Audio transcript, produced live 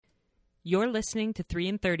You're listening to 3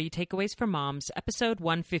 in 30 Takeaways for Moms, episode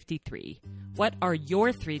 153. What are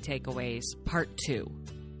your 3 takeaways, part 2?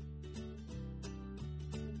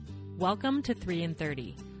 Welcome to 3 in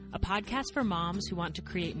 30, a podcast for moms who want to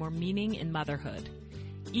create more meaning in motherhood.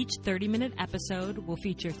 Each 30-minute episode will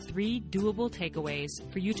feature 3 doable takeaways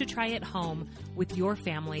for you to try at home with your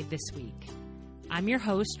family this week. I'm your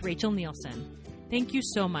host, Rachel Nielsen. Thank you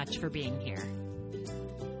so much for being here.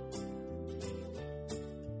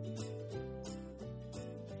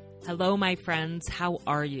 Hello, my friends. How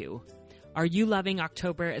are you? Are you loving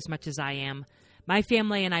October as much as I am? My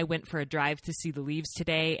family and I went for a drive to see the leaves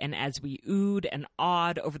today, and as we oohed and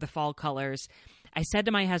awed over the fall colors, I said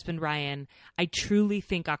to my husband, Ryan, I truly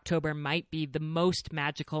think October might be the most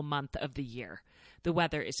magical month of the year. The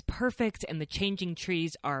weather is perfect, and the changing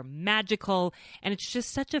trees are magical, and it's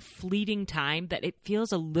just such a fleeting time that it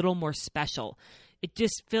feels a little more special. It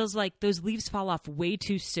just feels like those leaves fall off way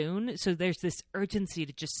too soon, so there's this urgency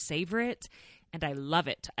to just savor it, and I love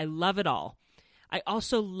it. I love it all. I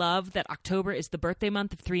also love that October is the birthday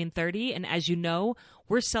month of 3 in 30, and as you know,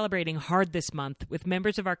 we're celebrating hard this month with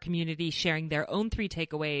members of our community sharing their own 3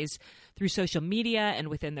 takeaways through social media and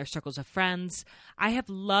within their circles of friends. I have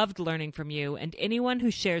loved learning from you, and anyone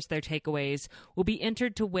who shares their takeaways will be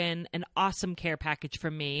entered to win an awesome care package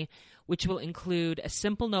from me, which will include a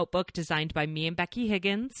simple notebook designed by me and Becky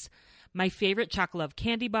Higgins, my favorite Chocolove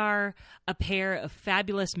candy bar, a pair of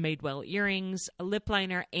fabulous Madewell earrings, a lip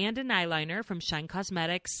liner and an eyeliner from Shine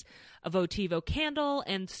Cosmetics, a Votivo candle,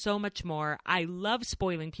 and so much more. I love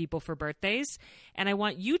spoiling people for birthdays, and I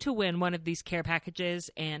want you to win one of these care packages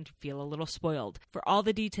and feel a little spoiled. For all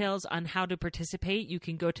the details on how to participate, you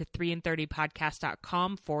can go to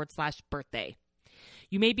 3in30podcast.com/birthday.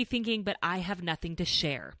 You may be thinking, but I have nothing to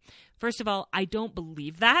share. First of all, I don't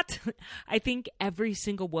believe that. I think every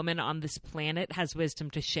single woman on this planet has wisdom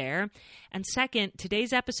to share. And second,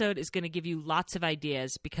 today's episode is going to give you lots of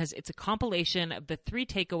ideas because it's a compilation of the 3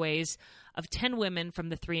 takeaways of 10 women from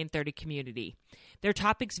the 3 in 30 community. Their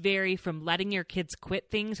topics vary from letting your kids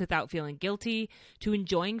quit things without feeling guilty to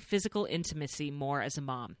enjoying physical intimacy more as a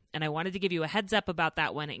mom. And I wanted to give you a heads up about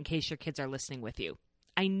that one in case your kids are listening with you.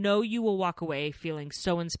 I know you will walk away feeling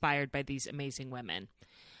so inspired by these amazing women.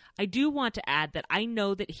 I do want to add that I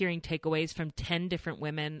know that hearing takeaways from 10 different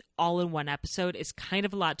women all in one episode is kind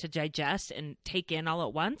of a lot to digest and take in all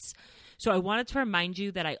at once. So I wanted to remind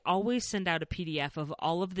you that I always send out a PDF of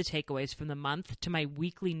all of the takeaways from the month to my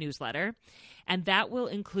weekly newsletter, and that will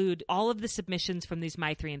include all of the submissions from these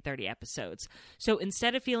My 3 in 30 episodes. So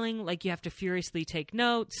instead of feeling like you have to furiously take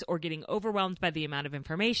notes or getting overwhelmed by the amount of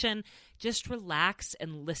information, just relax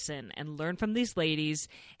and listen and learn from these ladies,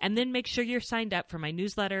 and then make sure you're signed up for my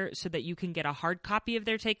newsletter so that you can get a hard copy of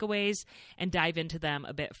their takeaways and dive into them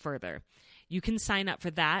a bit further. You can sign up for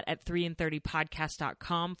that at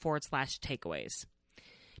 3in30podcast.com/takeaways.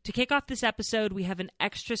 To kick off this episode, we have an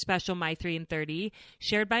extra special My 3 in 30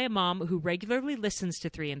 shared by a mom who regularly listens to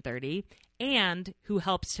 3 in 30 and who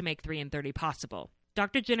helps to make 3 in 30 possible.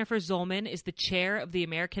 Dr. Jennifer Zollman is the chair of the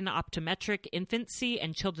American Optometric Infancy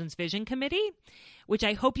and Children's Vision Committee, which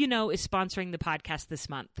I hope you know is sponsoring the podcast this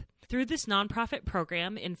month. Through this nonprofit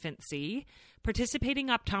program, Infancy, participating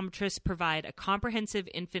optometrists provide a comprehensive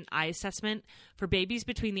infant eye assessment for babies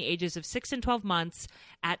between the ages of 6 and 12 months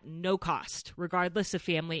at no cost, regardless of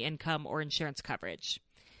family income or insurance coverage.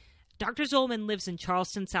 Dr. Zollman lives in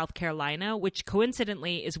Charleston, South Carolina, which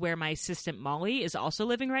coincidentally is where my assistant Molly is also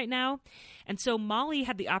living right now. And so Molly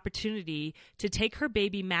had the opportunity to take her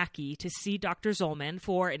baby Mackie to see Dr. Zollman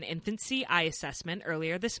for an infancy eye assessment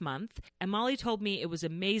earlier this month. And Molly told me it was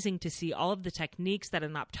amazing to see all of the techniques that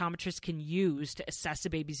an optometrist can use to assess a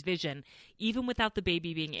baby's vision, even without the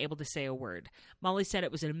baby being able to say a word. Molly said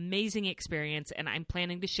it was an amazing experience, and I'm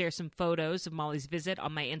planning to share some photos of Molly's visit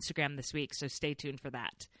on my Instagram this week, so stay tuned for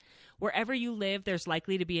that. Wherever you live, there's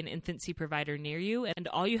likely to be an infancy provider near you, and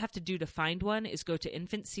all you have to do to find one is go to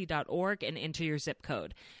infancy.org and enter your zip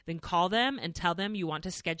code. Then call them and tell them you want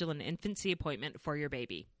to schedule an infancy appointment for your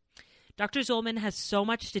baby. Dr. Zollman has so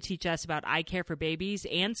much to teach us about eye care for babies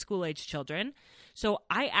and school-age children, so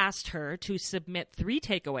I asked her to submit 3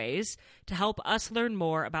 takeaways to help us learn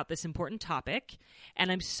more about this important topic,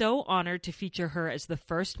 and I'm so honored to feature her as the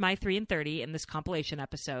first My 3 in 30 in this compilation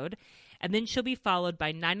episode, and then she'll be followed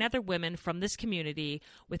by 9 other women from this community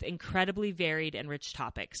with incredibly varied and rich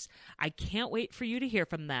topics. I can't wait for you to hear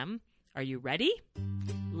from them. Are you ready?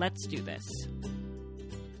 Let's do this.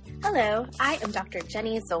 Hello, I am Dr.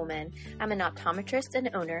 Jenny Zollman. I'm an optometrist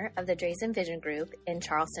and owner of the Drazen Vision Group in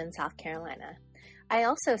Charleston, South Carolina. I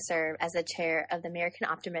also serve as the chair of the American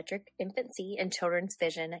Optometric Infancy and Children's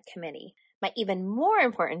Vision Committee. My even more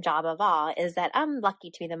important job of all is that I'm lucky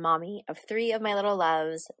to be the mommy of 3 of my little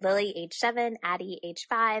loves, Lily, age 7, Addie, age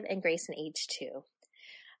 5, and Grayson, age 2.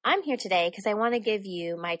 I'm here today because I want to give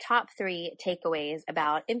you my top 3 takeaways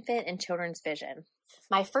about infant and children's vision.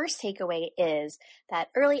 My first takeaway is that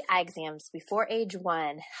early eye exams before age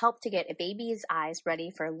 1 help to get a baby's eyes ready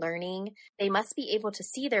for learning. They must be able to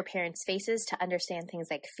see their parents' faces to understand things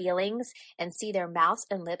like feelings and see their mouths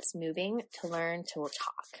and lips moving to learn to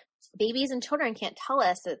talk. Babies and children can't tell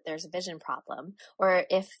us that there's a vision problem or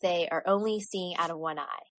if they are only seeing out of one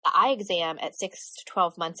eye. The eye exam at 6 to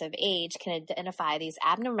 12 months of age can identify these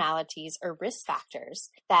abnormalities or risk factors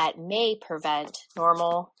that may prevent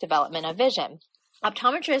normal development of vision.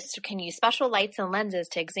 Optometrists can use special lights and lenses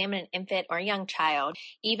to examine an infant or young child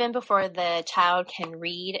even before the child can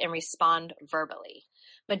read and respond verbally.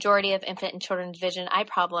 Majority of infant and children's vision eye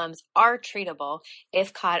problems are treatable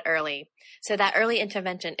if caught early. So that early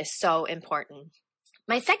intervention is so important.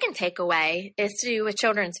 My second takeaway is to do with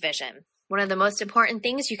children's vision. One of the most important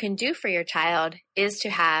things you can do for your child is to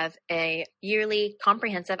have a yearly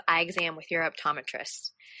comprehensive eye exam with your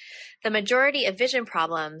optometrist. The majority of vision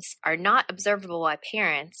problems are not observable by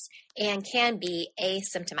parents and can be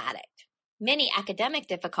asymptomatic. Many academic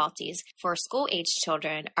difficulties for school-age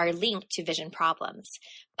children are linked to vision problems,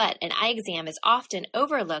 but an eye exam is often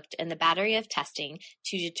overlooked in the battery of testing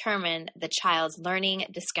to determine the child's learning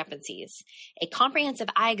discrepancies. A comprehensive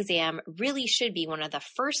eye exam really should be one of the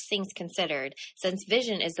first things considered, since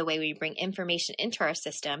vision is the way we bring information into our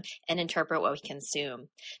system and interpret what we consume.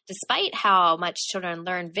 Despite how much children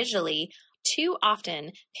learn visually, too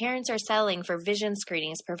often, parents are settling for vision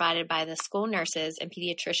screenings provided by the school nurses and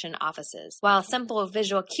pediatrician offices. While a simple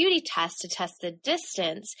visual acuity test to test the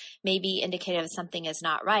distance may be indicative of something is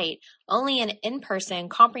not right, only an in-person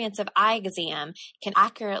comprehensive eye exam can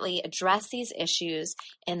accurately address these issues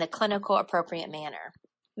in the clinical appropriate manner.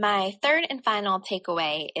 My third and final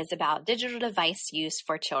takeaway is about digital device use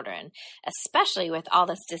for children, especially with all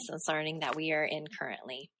this distance learning that we are in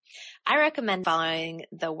currently. I recommend following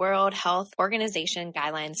the World Health Organization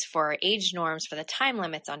guidelines for age norms for the time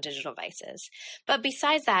limits on digital devices. But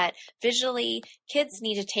besides that, visually, kids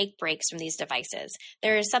need to take breaks from these devices.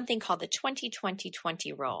 There is something called the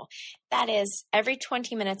 20-20-20 rule. That is, every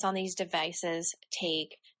 20 minutes on these devices,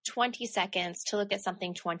 take 20 seconds to look at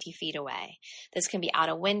something 20 feet away. This can be out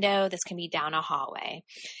a window. This can be down a hallway.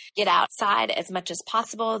 Get outside as much as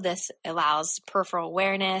possible. This allows peripheral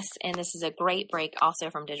awareness, and this is a great break also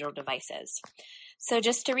from digital devices. So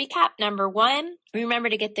just to recap, number 1, remember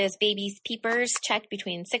to get those babies' peepers checked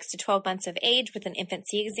between 6 to 12 months of age with an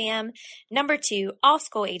infancy exam. Number 2, all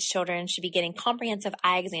school-age children should be getting comprehensive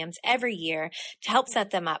eye exams every year to help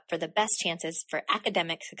set them up for the best chances for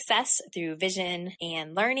academic success through vision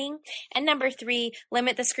and learning. And number 3,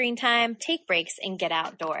 limit the screen time, take breaks, and get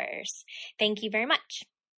outdoors. Thank you very much.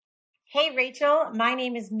 Hey, Rachel. My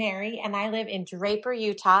name is Mary, and I live in Draper,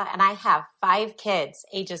 Utah, and I have 5 kids,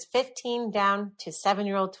 ages 15 down to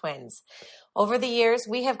 7-year-old twins. Over the years,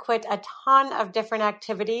 we have quit a ton of different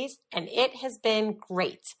activities, and it has been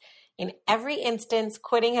great. In every instance,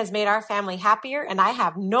 quitting has made our family happier, and I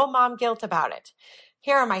have no mom guilt about it.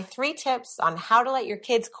 Here are my 3 tips on how to let your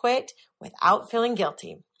kids quit without feeling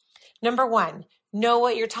guilty. Number 1, know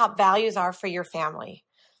what your top values are for your family.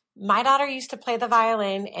 My daughter used to play the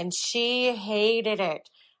violin and she hated it.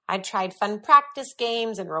 I tried fun practice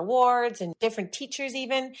games and rewards and different teachers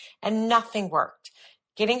even, and nothing worked.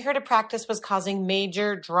 Getting her to practice was causing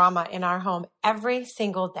major drama in our home every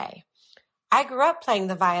single day. I grew up playing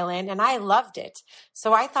the violin and I loved it,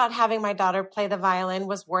 so I thought having my daughter play the violin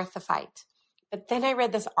was worth the fight. But then I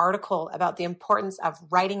read this article about the importance of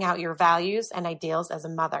writing out your values and ideals as a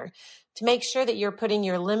mother to make sure that you're putting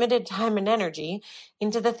your limited time and energy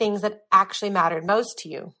into the things that actually mattered most to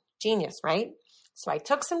you. Genius, right? So I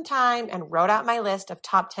took some time and wrote out my list of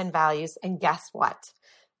top 10 values, and guess what?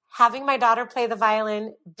 Having my daughter play the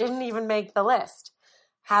violin didn't even make the list.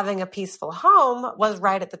 Having a peaceful home was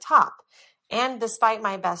right at the top. And despite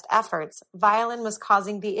my best efforts, violin was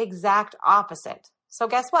causing the exact opposite. So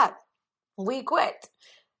guess what? We quit.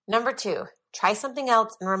 Number 2, try something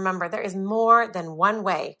else and remember there is more than one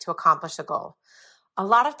way to accomplish a goal. A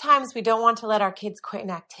lot of times we don't want to let our kids quit an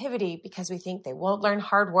activity because we think they won't learn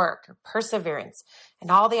hard work or perseverance and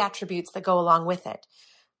all the attributes that go along with it.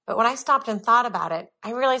 But when I stopped and thought about it,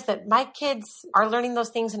 I realized that my kids are learning those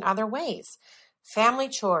things in other ways. Family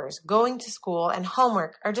chores, going to school, and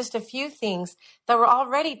homework are just a few things that were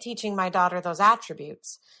already teaching my daughter those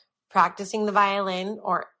attributes. Practicing the violin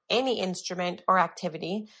or any instrument or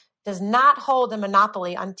activity does not hold a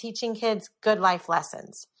monopoly on teaching kids good life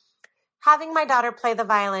lessons. Having my daughter play the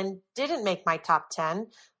violin didn't make my top 10,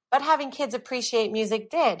 but having kids appreciate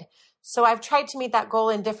music did. So I've tried to meet that goal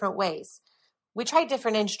in different ways. We tried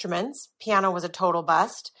different instruments. Piano was a total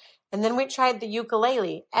bust. And then we tried the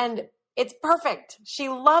ukulele, and it's perfect. She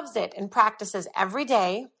loves it and practices every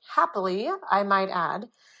day, happily, I might add.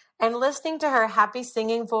 And listening to her happy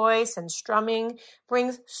singing voice and strumming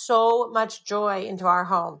brings so much joy into our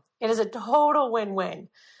home. It is a total win-win.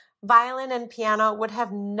 Violin and piano would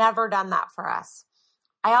have never done that for us.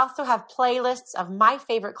 I also have playlists of my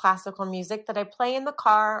favorite classical music that I play in the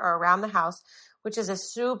car or around the house, which is a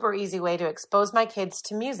super easy way to expose my kids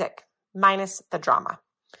to music, minus the drama.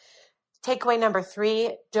 Takeaway number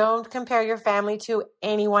 3, don't compare your family to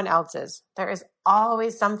anyone else's. There is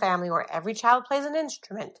always some family where every child plays an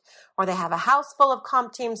instrument, or they have a house full of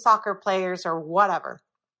comp team soccer players or whatever.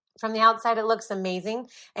 From the outside, it looks amazing,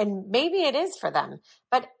 and maybe it is for them,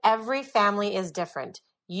 but every family is different.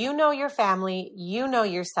 You know your family, you know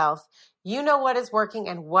yourself, you know what is working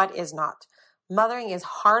and what is not. Mothering is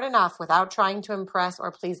hard enough without trying to impress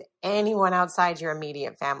or please anyone outside your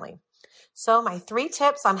immediate family. So my 3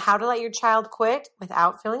 tips on how to let your child quit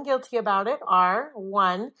without feeling guilty about it are: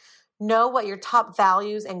 1, know what your top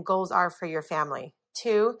values and goals are for your family.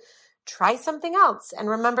 2, try something else and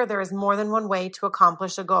remember there is more than one way to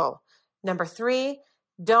accomplish a goal. Number 3,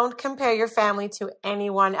 don't compare your family to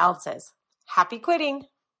anyone else's. Happy quitting!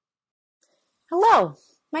 Hello,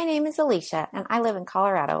 my name is Alicia, and I live in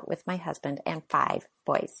Colorado with my husband and 5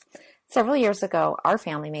 boys. Several years ago, our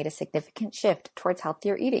family made a significant shift towards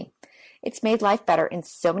healthier eating. It's made life better in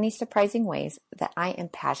so many surprising ways that I am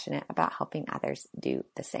passionate about helping others do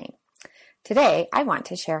the same. Today, I want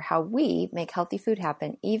to share how we make healthy food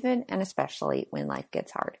happen even and especially when life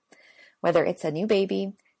gets hard. Whether it's a new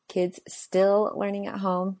baby, kids still learning at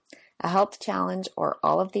home, a health challenge, or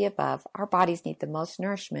all of the above, our bodies need the most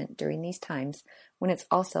nourishment during these times when it's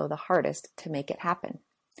also the hardest to make it happen.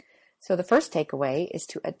 So the first takeaway is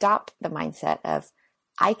to adopt the mindset of,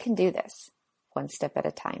 I can do this, one step at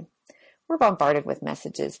a time. We're bombarded with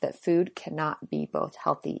messages that food cannot be both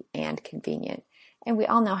healthy and convenient, and we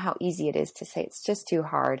all know how easy it is to say it's just too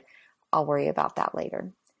hard, I'll worry about that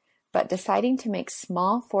later. But deciding to make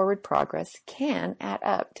small forward progress can add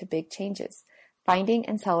up to big changes. Finding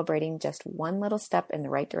and celebrating just one little step in the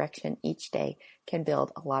right direction each day can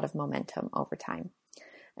build a lot of momentum over time.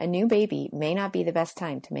 A new baby may not be the best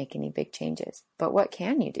time to make any big changes, but what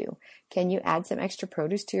can you do? Can you add some extra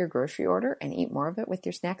produce to your grocery order and eat more of it with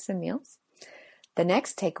your snacks and meals? The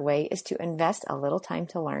next takeaway is to invest a little time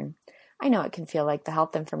to learn. I know it can feel like the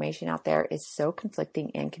health information out there is so conflicting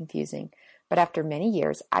and confusing, but after many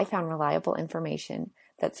years, I found reliable information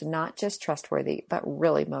that's not just trustworthy, but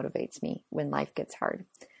really motivates me when life gets hard.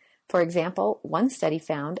 For example, one study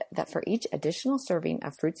found that for each additional serving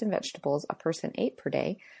of fruits and vegetables a person ate per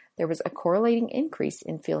day, there was a correlating increase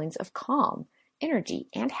in feelings of calm, energy,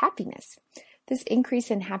 and happiness. This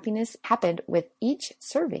increase in happiness happened with each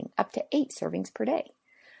serving, up to 8 servings per day.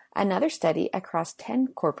 Another study across 10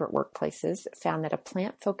 corporate workplaces found that a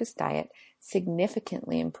plant-focused diet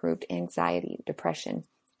significantly improved anxiety, depression,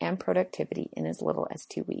 and productivity in as little as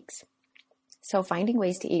 2 weeks. So finding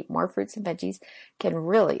ways to eat more fruits and veggies can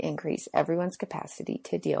really increase everyone's capacity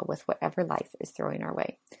to deal with whatever life is throwing our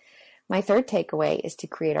way. My third takeaway is to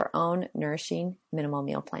create our own nourishing minimal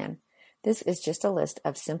meal plan. This is just a list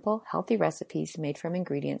of simple, healthy recipes made from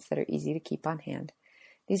ingredients that are easy to keep on hand.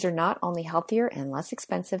 These are not only healthier and less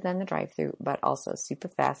expensive than the drive-thru, but also super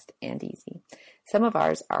fast and easy. Some of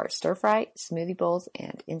ours are stir-fry, smoothie bowls,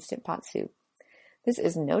 and instant pot soup. This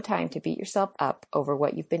is no time to beat yourself up over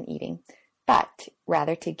what you've been eating, but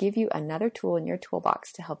rather to give you another tool in your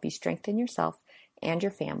toolbox to help you strengthen yourself and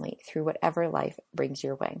your family through whatever life brings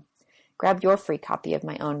your way. Grab your free copy of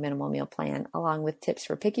my own minimal meal plan, along with tips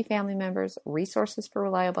for picky family members, resources for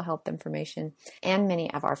reliable health information, and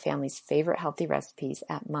many of our family's favorite healthy recipes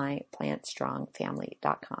at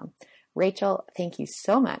myplantstrongfamily.com. Rachel, thank you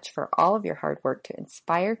so much for all of your hard work to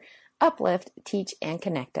inspire, uplift, teach, and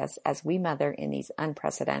connect us as we mother in these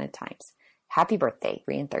unprecedented times. Happy birthday,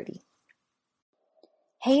 3 and 30.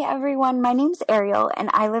 Hey everyone, my name's Ariel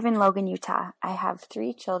and I live in Logan, Utah. I have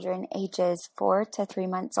 3 children ages 4 to 3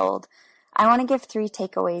 months old. I want to give 3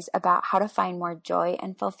 takeaways about how to find more joy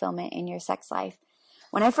and fulfillment in your sex life.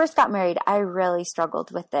 When I first got married, I really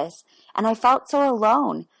struggled with this and I felt so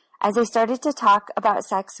alone. As I started to talk about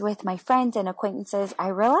sex with my friends and acquaintances, I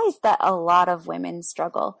realized that a lot of women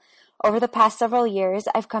struggle. Over the past several years,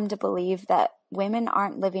 I've come to believe that women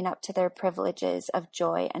aren't living up to their privileges of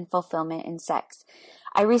joy and fulfillment in sex.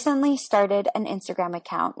 I recently started an Instagram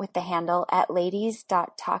account with the handle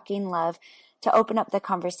 @ladies.talkinglove to open up the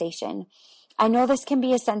conversation. I know this can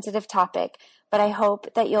be a sensitive topic, but I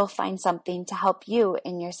hope that you'll find something to help you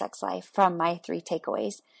in your sex life from my 3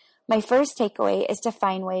 takeaways. My first takeaway is to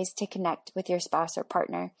find ways to connect with your spouse or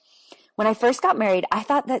partner. When I first got married, I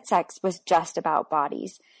thought that sex was just about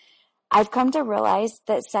bodies. I've come to realize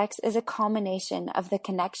that sex is a culmination of the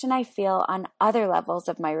connection I feel on other levels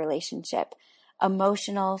of my relationship: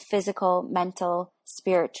 emotional, physical, mental,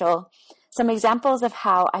 spiritual. Some examples of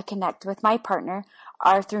how I connect with my partner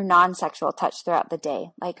are through non-sexual touch throughout the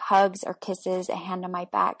day, like hugs or kisses, a hand on my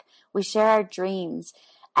back. We share our dreams.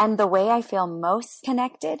 And the way I feel most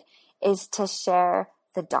connected is to share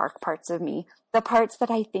the dark parts of me, the parts that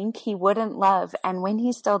I think he wouldn't love. And when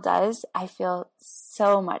he still does, I feel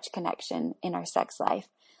so much connection in our sex life.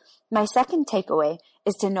 My second takeaway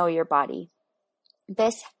is to know your body.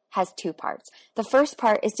 This has 2 parts. The first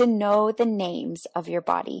part is to know the names of your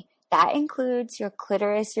body. That includes your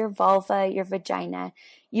clitoris, your vulva, your vagina.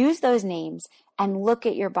 Use those names and look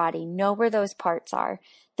at your body. Know where those parts are.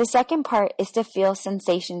 The second part is to feel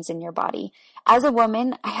sensations in your body. As a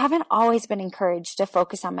woman, I haven't always been encouraged to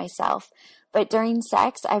focus on myself, but during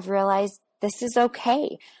sex, I've realized this is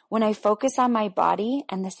okay. When I focus on my body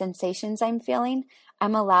and the sensations I'm feeling,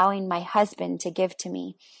 I'm allowing my husband to give to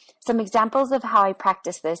me. Some examples of how I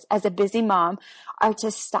practice this as a busy mom are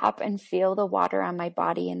to stop and feel the water on my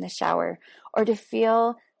body in the shower, or to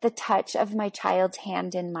feel the touch of my child's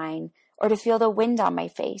hand in mine, or to feel the wind on my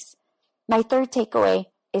face. My third takeaway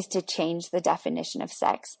is to change the definition of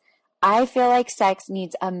sex. I feel like sex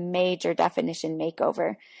needs a major definition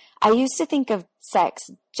makeover. I used to think of sex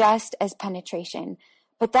just as penetration,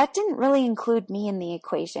 but that didn't really include me in the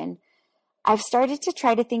equation. I've started to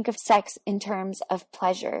try to think of sex in terms of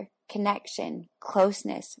pleasure, connection,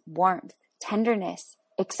 closeness, warmth, tenderness,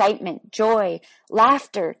 excitement, joy,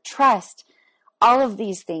 laughter, trust. All of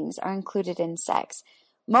these things are included in sex.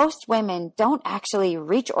 Most women don't actually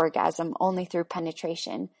reach orgasm only through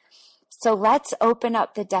penetration. So let's open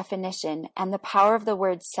up the definition and the power of the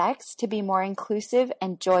word sex to be more inclusive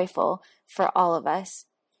and joyful for all of us.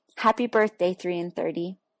 Happy birthday, 3 and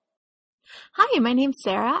 30. Hi, my name's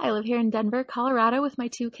Sarah. I live here in Denver, Colorado with my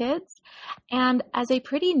 2 kids. And as a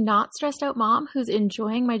pretty not stressed out mom who's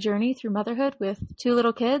enjoying my journey through motherhood with 2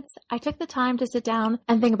 little kids, I took the time to sit down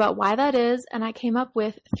and think about why that is, and I came up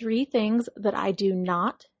with 3 things that I do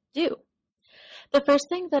not do. The first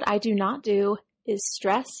thing that I do not do is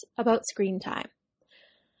stress about screen time.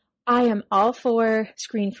 I am all for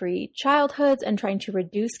screen-free childhoods and trying to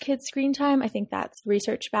reduce kids' screen time. I think that's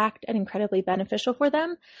research-backed and incredibly beneficial for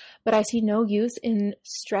them. But I see no use in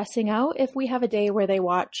stressing out if we have a day where they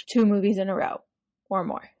watch 2 movies in a row or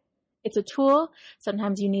more. It's a tool.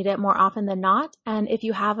 Sometimes you need it more often than not. And if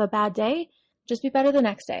you have a bad day, just be better the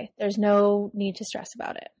next day. There's no need to stress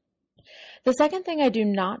about it. The second thing I do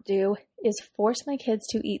not do is force my kids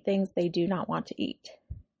to eat things they do not want to eat.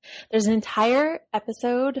 There's an entire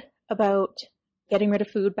episode about getting rid of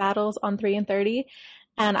food battles on 3 and 30,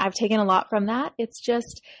 and I've taken a lot from that. It's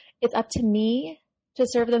up to me to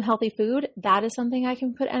serve them healthy food. That is something I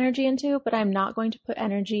can put energy into, but I'm not going to put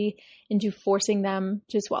energy into forcing them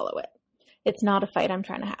to swallow it. It's not a fight I'm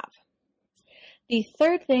trying to have. The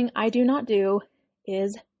third thing I do not do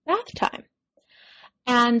is bath time.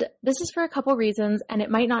 And this is for a couple reasons, and it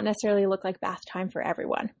might not necessarily look like bath time for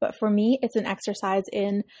everyone, but for me, it's an exercise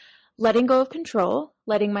in letting go of control,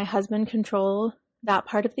 letting my husband control that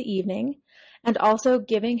part of the evening, and also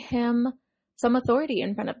giving him some authority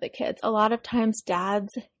in front of the kids. A lot of times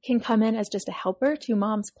dads can come in as just a helper to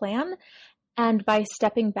mom's plan, and by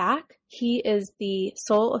stepping back, he is the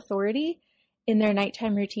sole authority in their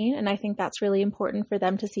nighttime routine, and I think that's really important for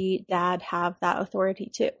them to see dad have that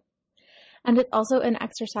authority too. And it's also an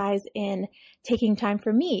exercise in taking time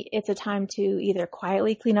for me. It's a time to either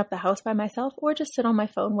quietly clean up the house by myself or just sit on my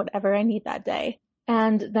phone, whatever I need that day.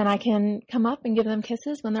 And then I can come up and give them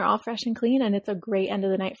kisses when they're all fresh and clean, and it's a great end of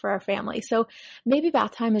the night for our family. So maybe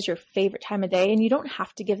bath time is your favorite time of day, and you don't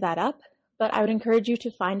have to give that up, but I would encourage you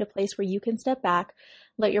to find a place where you can step back,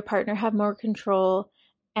 let your partner have more control,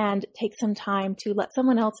 and take some time to let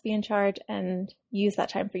someone else be in charge and use that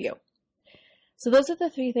time for you. So those are the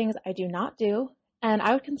 3 things I do not do, and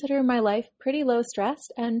I would consider my life pretty low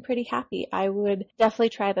stressed and pretty happy. I would definitely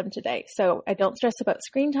try them today. So I don't stress about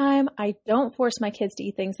screen time. I don't force my kids to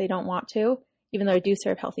eat things they don't want to, even though I do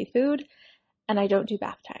serve healthy food, and I don't do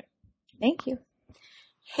bath time. Thank you.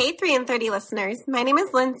 Hey 3 and 30 listeners, my name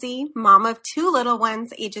is Lindsay, mom of 2 little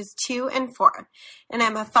ones ages 2 and 4, and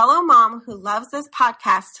I'm a fellow mom who loves this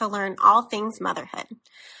podcast to learn all things motherhood.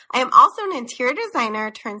 I am also an interior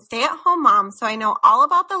designer turned stay-at-home mom, so I know all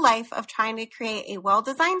about the life of trying to create a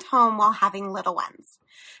well-designed home while having little ones.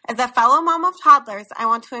 As a fellow mom of toddlers, I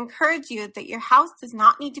want to encourage you that your house does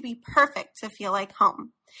not need to be perfect to feel like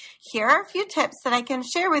home. Here are a few tips that I can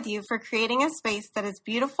share with you for creating a space that is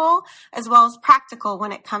beautiful as well as practical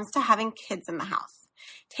when it comes to having kids in the house.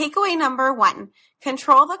 Takeaway number 1,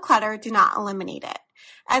 control the clutter, do not eliminate it.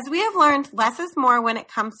 As we have learned, less is more when it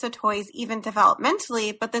comes to toys, even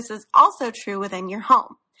developmentally, but this is also true within your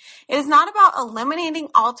home. It is not about eliminating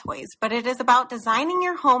all toys, but it is about designing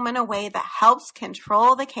your home in a way that helps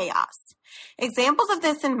control the chaos. Examples of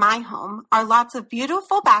this in my home are lots of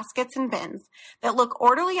beautiful baskets and bins that look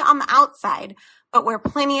orderly on the outside, but where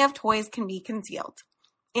plenty of toys can be concealed.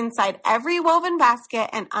 Inside every woven basket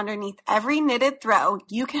and underneath every knitted throw,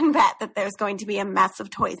 you can bet that there's going to be a mess of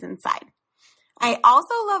toys inside. I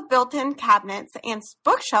also love built-in cabinets and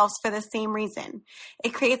bookshelves for the same reason.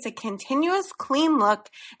 It creates a continuous clean look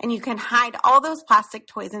and you can hide all those plastic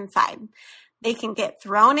toys inside. They can get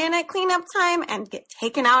thrown in at cleanup time and get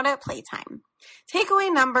taken out at playtime.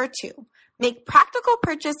 Takeaway number 2, make practical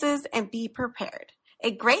purchases and be prepared.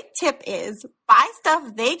 A great tip is buy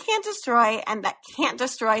stuff they can't destroy and that can't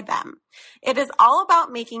destroy them. It is all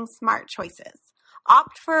about making smart choices.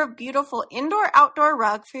 Opt for a beautiful indoor-outdoor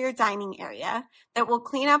rug for your dining area that will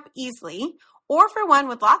clean up easily, or for one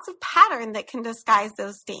with lots of pattern that can disguise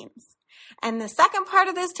those stains. And the second part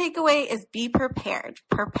of this takeaway is be prepared.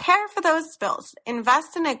 Prepare for those spills.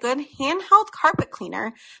 Invest in a good handheld carpet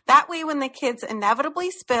cleaner. That way when the kids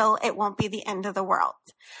inevitably spill, it won't be the end of the world.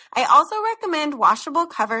 I also recommend washable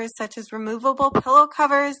covers such as removable pillow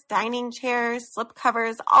covers, dining chairs, slip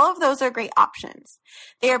covers. All of those are great options.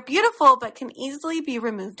 They are beautiful but can easily be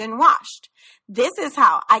removed and washed. This is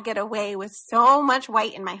how I get away with so much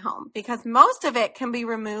white in my home because most of it can be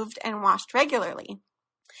removed and washed regularly.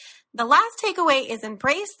 The last takeaway is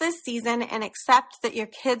embrace this season and accept that your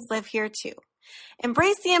kids live here too.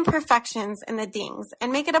 Embrace the imperfections and the dings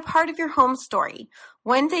and make it a part of your home story.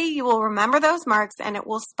 One day you will remember those marks and it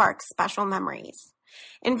will spark special memories.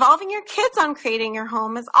 Involving your kids on creating your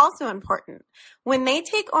home is also important. When they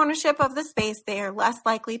take ownership of the space, they are less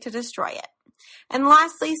likely to destroy it. And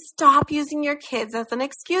lastly, stop using your kids as an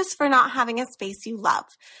excuse for not having a space you love.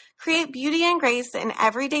 Create beauty and grace in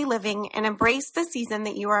everyday living and embrace the season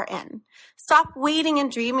that you are in. Stop waiting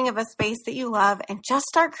and dreaming of a space that you love and just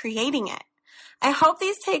start creating it. I hope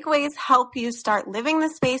these takeaways help you start living the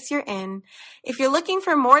space you're in. If you're looking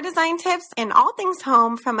for more design tips and all things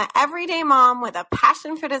home from an everyday mom with a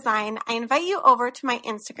passion for design, I invite you over to my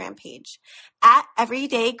Instagram page at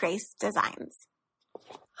Everyday Grace Designs.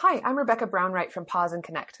 Hi, I'm Rebecca Brownwright from Pause and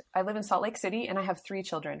Connect. I live in Salt Lake City and I have 3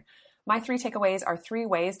 children. My 3 takeaways are 3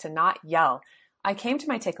 ways to not yell. I came to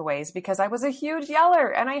my takeaways because I was a huge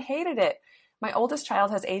yeller and I hated it. My oldest child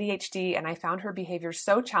has ADHD and I found her behavior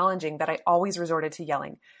so challenging that I always resorted to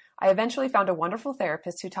yelling. I eventually found a wonderful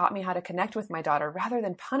therapist who taught me how to connect with my daughter rather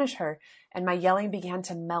than punish her, and my yelling began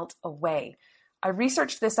to melt away. I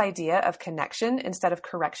researched this idea of connection instead of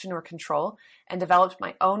correction or control and developed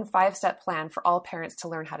my own 5-step plan for all parents to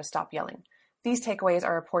learn how to stop yelling. These takeaways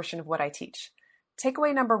are a portion of what I teach.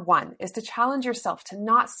 Takeaway number 1 is to challenge yourself to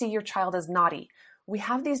not see your child as naughty. We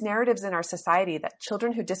have these narratives in our society that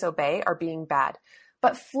children who disobey are being bad.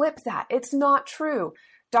 But flip that. It's not true.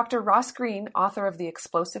 Dr. Ross Greene, author of The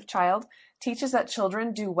Explosive Child, teaches that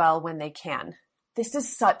children do well when they can. This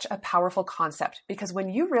is such a powerful concept because when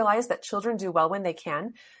you realize that children do well when they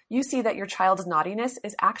can, you see that your child's naughtiness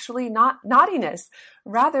is actually not naughtiness.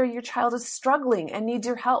 Rather, your child is struggling and needs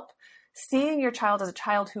your help. Seeing your child as a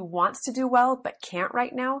child who wants to do well but can't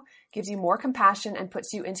right now gives you more compassion and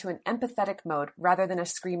puts you into an empathetic mode rather than a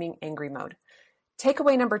screaming, angry mode.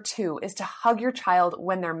 Takeaway number 2 is to hug your child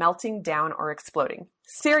when they're melting down or exploding.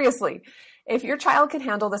 Seriously, if your child can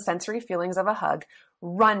handle the sensory feelings of a hug,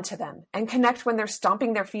 run to them and connect when they're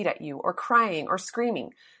stomping their feet at you or crying or screaming.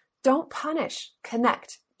 Don't punish,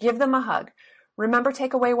 connect, give them a hug. Remember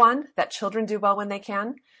takeaway 1, that children do well when they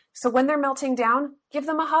can. So when they're melting down, give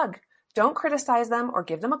them a hug. Don't criticize them or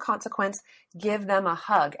give them a consequence. Give them a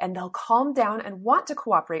hug and they'll calm down and want to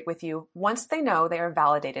cooperate with you once they know they are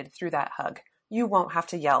validated through that hug. You won't have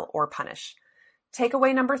to yell or punish.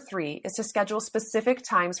 Takeaway number 3 is to schedule specific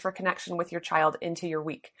times for connection with your child into your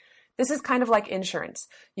week. This is kind of like insurance.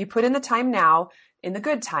 You put in the time now in the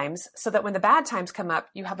good times so that when the bad times come up,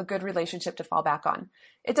 you have a good relationship to fall back on.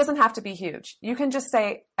 It doesn't have to be huge. You can just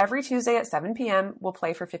say, every Tuesday at 7 p.m., we'll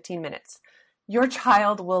play for 15 minutes. Your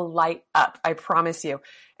child will light up, I promise you,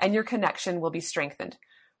 and your connection will be strengthened.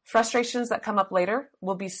 Frustrations that come up later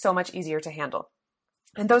will be so much easier to handle.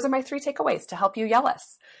 And those are my 3 takeaways to help you yell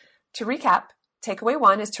less. To recap, takeaway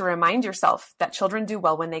 1 is to remind yourself that children do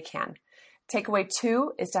well when they can. Takeaway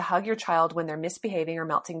 2 is to hug your child when they're misbehaving or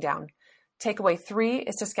melting down. Takeaway 3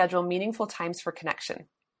 is to schedule meaningful times for connection.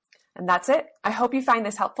 And that's it. I hope you find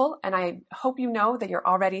this helpful, and I hope you know that you're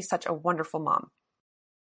already such a wonderful mom.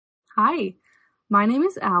 Hi, my name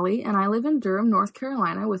is Allie, and I live in Durham, North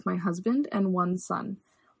Carolina with my husband and 1 son.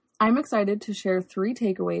 I'm excited to share 3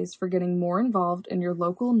 takeaways for getting more involved in your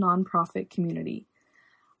local nonprofit community.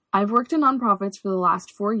 I've worked in nonprofits for the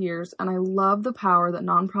last 4 years, and I love the power that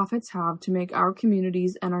nonprofits have to make our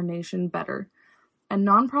communities and our nation better. And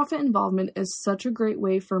nonprofit involvement is such a great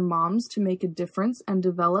way for moms to make a difference and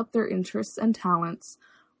develop their interests and talents,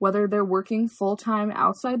 whether they're working full-time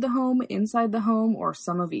outside the home, inside the home, or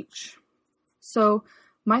some of each. So,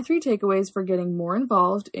 my 3 takeaways for getting more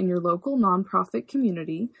involved in your local nonprofit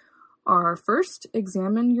community are: first,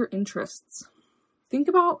 examine your interests. Think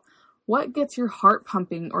about what gets your heart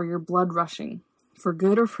pumping or your blood rushing, for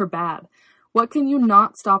good or for bad. What can you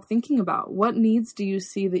not stop thinking about? What needs do you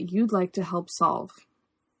see that you'd like to help solve?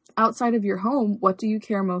 Outside of your home, what do you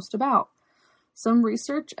care most about? Some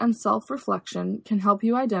research and self-reflection can help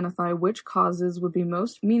you identify which causes would be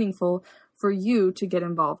most meaningful for you to get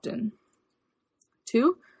involved in.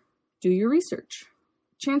 2, do your research.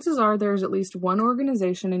 Chances are there's at least one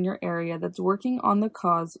organization in your area that's working on the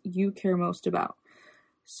cause you care most about.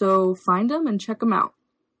 So find them and check them out.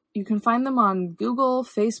 You can find them on Google,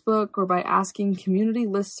 Facebook, or by asking community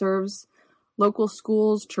listservs, local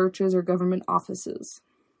schools, churches, or government offices.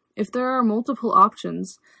 If there are multiple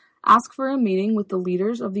options, ask for a meeting with the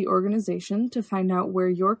leaders of the organization to find out where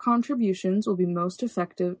your contributions will be most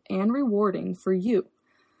effective and rewarding for you.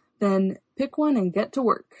 Then pick one and get to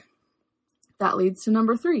work. That leads to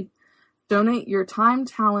number 3. Donate your time,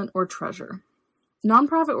 talent, or treasure.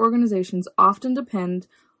 Nonprofit organizations often depend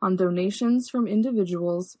on donations from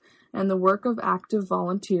individuals and the work of active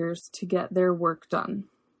volunteers to get their work done.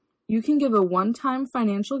 You can give a one-time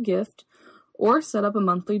financial gift or set up a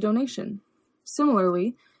monthly donation.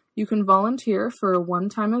 Similarly, you can volunteer for a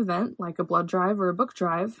one-time event like a blood drive or a book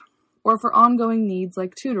drive, or for ongoing needs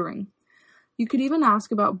like tutoring. You could even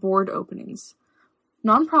ask about board openings.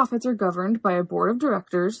 Nonprofits are governed by a board of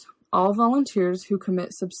directors, all volunteers who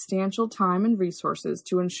commit substantial time and resources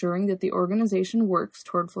to ensuring that the organization works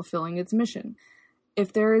toward fulfilling its mission.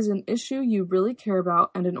 If there is an issue you really care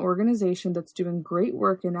about and an organization that's doing great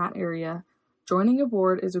work in that area, joining a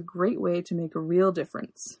board is a great way to make a real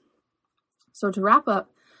difference. So to wrap up,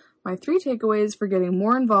 my 3 takeaways for getting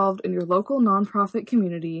more involved in your local nonprofit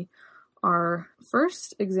community are: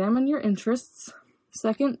 first, examine your interests;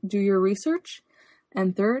 second, do your research;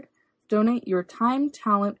 and third, donate your time,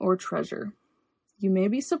 talent, or treasure. You may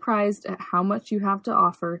be surprised at how much you have to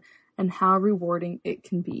offer and how rewarding it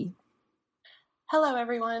can be. Hello,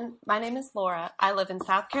 everyone. My name is Laura. I live in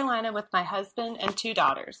South Carolina with my husband and 2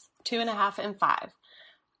 daughters, 2.5 and 5.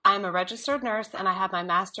 I'm a registered nurse and I have my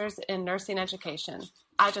master's in nursing education.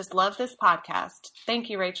 I just love this podcast. Thank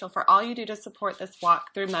you, Rachel, for all you do to support this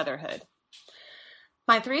walk through motherhood.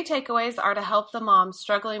 My 3 takeaways are to help the mom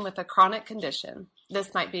struggling with a chronic condition.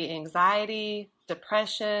 This might be anxiety,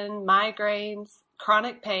 depression, migraines,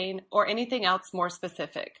 chronic pain, or anything else more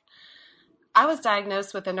specific. I was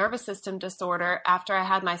diagnosed with a nervous system disorder after I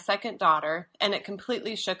had my 2nd daughter, and it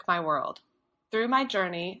completely shook my world. Through my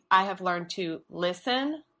journey, I have learned to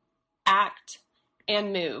listen, act,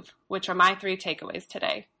 and move, which are my 3 takeaways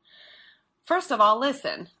today. First of all,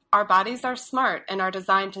 listen. Our bodies are smart and are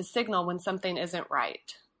designed to signal when something isn't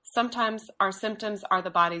right. Sometimes our symptoms are the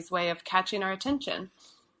body's way of catching our attention.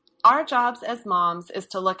 Our jobs as moms is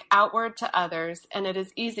to look outward to others, and it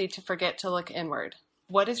is easy to forget to look inward.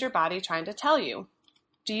 What is your body trying to tell you?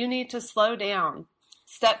 Do you need to slow down?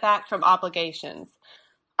 Step back from obligations?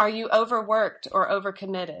 Are you overworked or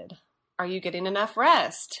overcommitted? Are you getting enough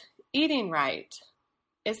rest? Eating right?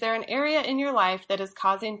 Is there an area in your life that is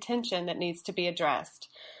causing tension that needs to be addressed,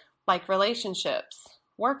 like relationships,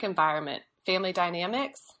 work environment, family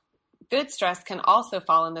dynamics? Good stress can also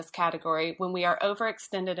fall in this category when we are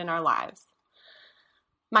overextended in our lives.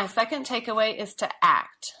 My 2nd takeaway is to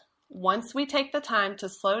act. Once we take the time to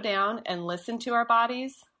slow down and listen to our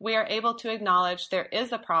bodies, we are able to acknowledge there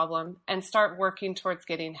is a problem and start working towards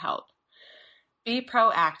getting help. Be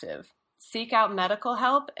proactive. Seek out medical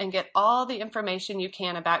help and get all the information you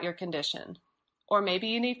can about your condition. Or maybe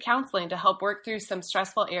you need counseling to help work through some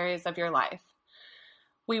stressful areas of your life.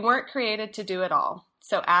 We weren't created to do it all.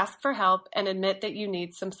 So ask for help and admit that you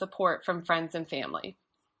need some support from friends and family.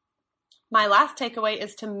 My last takeaway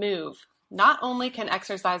is to move. Not only can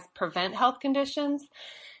exercise prevent health conditions,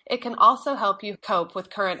 it can also help you cope with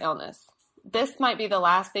current illness. This might be the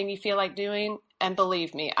last thing you feel like doing, and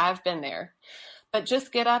believe me, I've been there. But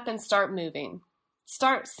just get up and start moving.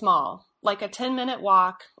 Start small, like a 10-minute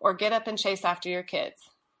walk, or get up and chase after your kids.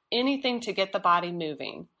 Anything to get the body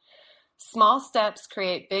moving. Small steps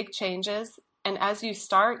create big changes, and as you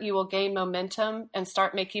start, you will gain momentum and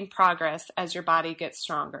start making progress as your body gets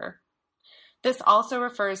stronger. This also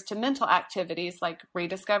refers to mental activities like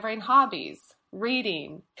rediscovering hobbies,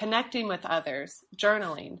 reading, connecting with others,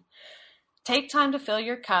 journaling. Take time to fill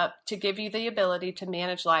your cup to give you the ability to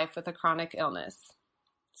manage life with a chronic illness.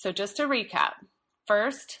 So just to recap,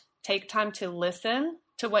 first, take time to listen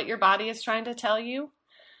to what your body is trying to tell you.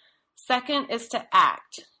 Second is to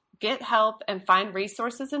act. Get help and find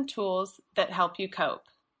resources and tools that help you cope.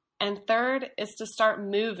 And third is to start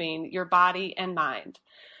moving your body and mind.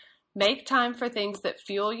 Make time for things that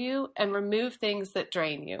fuel you and remove things that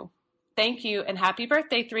drain you. Thank you, and happy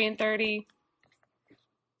birthday, 3 and 30.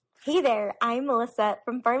 Hey there, I'm Melissa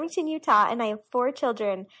from Farmington, Utah, and I have 4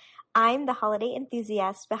 children. I'm the holiday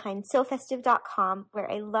enthusiast behind SoFestive.com, where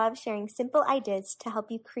I love sharing simple ideas to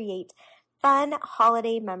help you create fun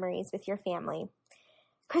holiday memories with your family.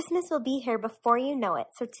 Christmas will be here before you know it,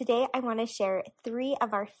 so today I want to share 3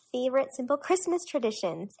 of our favorite simple Christmas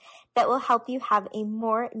traditions that will help you have a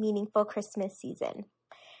more meaningful Christmas season.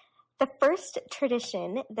 The first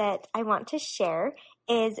tradition that I want to share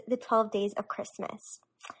is the 12 days of Christmas.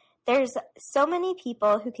 There's so many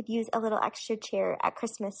people who could use a little extra cheer at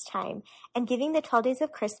Christmas time, and giving the 12 days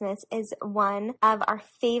of Christmas is one of our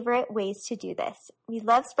favorite ways to do this. We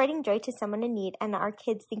love spreading joy to someone in need, and our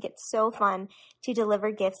kids think it's so fun to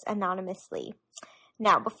deliver gifts anonymously.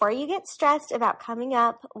 Now, before you get stressed about coming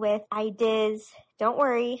up with ideas, don't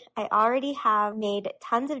worry. I already have made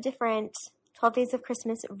tons of different 12 Days of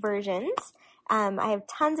Christmas versions. I have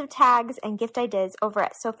tons of tags and gift ideas over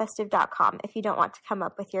at SoFestive.com if you don't want to come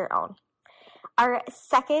up with your own. Our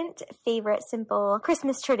second favorite simple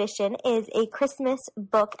Christmas tradition is a Christmas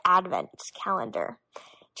book advent calendar.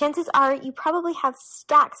 Chances are you probably have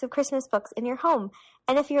stacks of Christmas books in your home,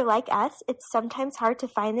 and if you're like us, it's sometimes hard to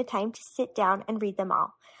find the time to sit down and read them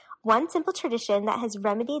all. One simple tradition that has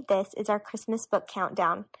remedied this is our Christmas book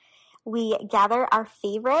countdown. We gather our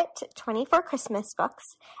favorite 24 Christmas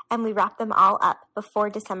books and we wrap them all up before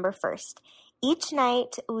December 1st. Each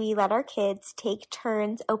night we let our kids take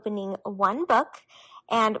turns opening one book,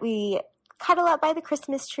 and we cuddle up by the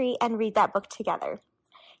Christmas tree and read that book together.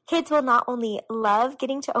 Kids will not only love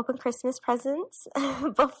getting to open Christmas presents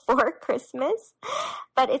before Christmas,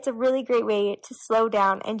 but it's a really great way to slow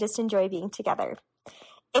down and just enjoy being together.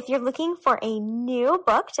 If you're looking for a new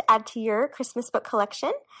book to add to your Christmas book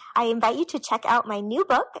collection, I invite you to check out my new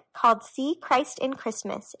book called See Christ in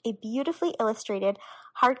Christmas, a beautifully illustrated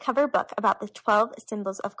hardcover book about the 12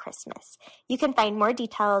 symbols of Christmas. You can find more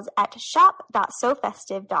details at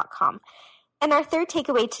shop.sofestive.com. And our third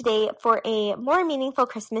takeaway today for a more meaningful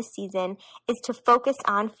Christmas season is to focus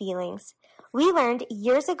on feelings. We learned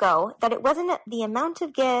years ago that it wasn't the amount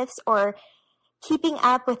of gifts or keeping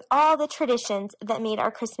up with all the traditions that made our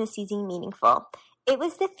Christmas season meaningful. It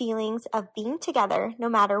was the feelings of being together no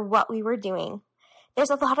matter what we were doing. There's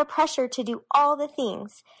a lot of pressure to do all the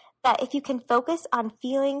things, but if you can focus on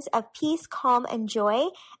feelings of peace, calm, and joy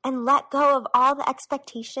and let go of all the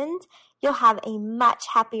expectations, you'll have a much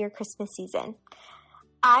happier Christmas season.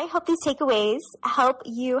 I hope these takeaways help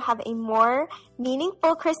you have a more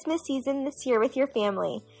meaningful Christmas season this year with your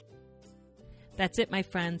family. That's it, my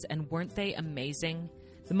friends, and weren't they amazing?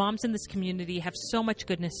 The moms in this community have so much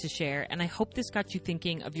goodness to share, and I hope this got you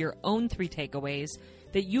thinking of your own 3 takeaways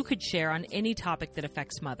that you could share on any topic that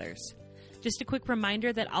affects mothers. Just a quick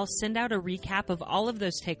reminder that I'll send out a recap of all of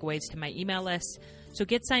those takeaways to my email list, so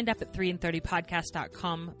get signed up at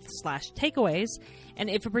 3and30podcast.com/takeaways, and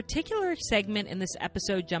if a particular segment in this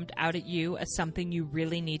episode jumped out at you as something you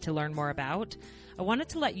really need to learn more about, I wanted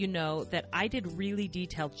to let you know that I did really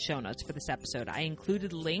detailed show notes for this episode. I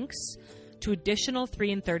included links to additional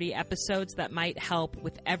 3 and 30 episodes that might help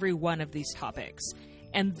with every one of these topics.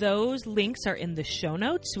 And those links are in the show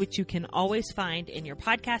notes, which you can always find in your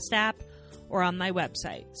podcast app or on my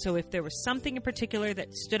website. So if there was something in particular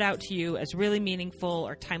that stood out to you as really meaningful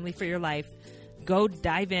or timely for your life, go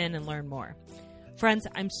dive in and learn more. Friends,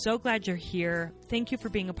 I'm so glad you're here. Thank you for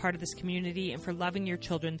being a part of this community and for loving your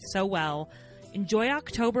children so well. Enjoy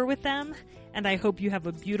October with them, and I hope you have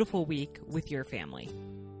a beautiful week with your family.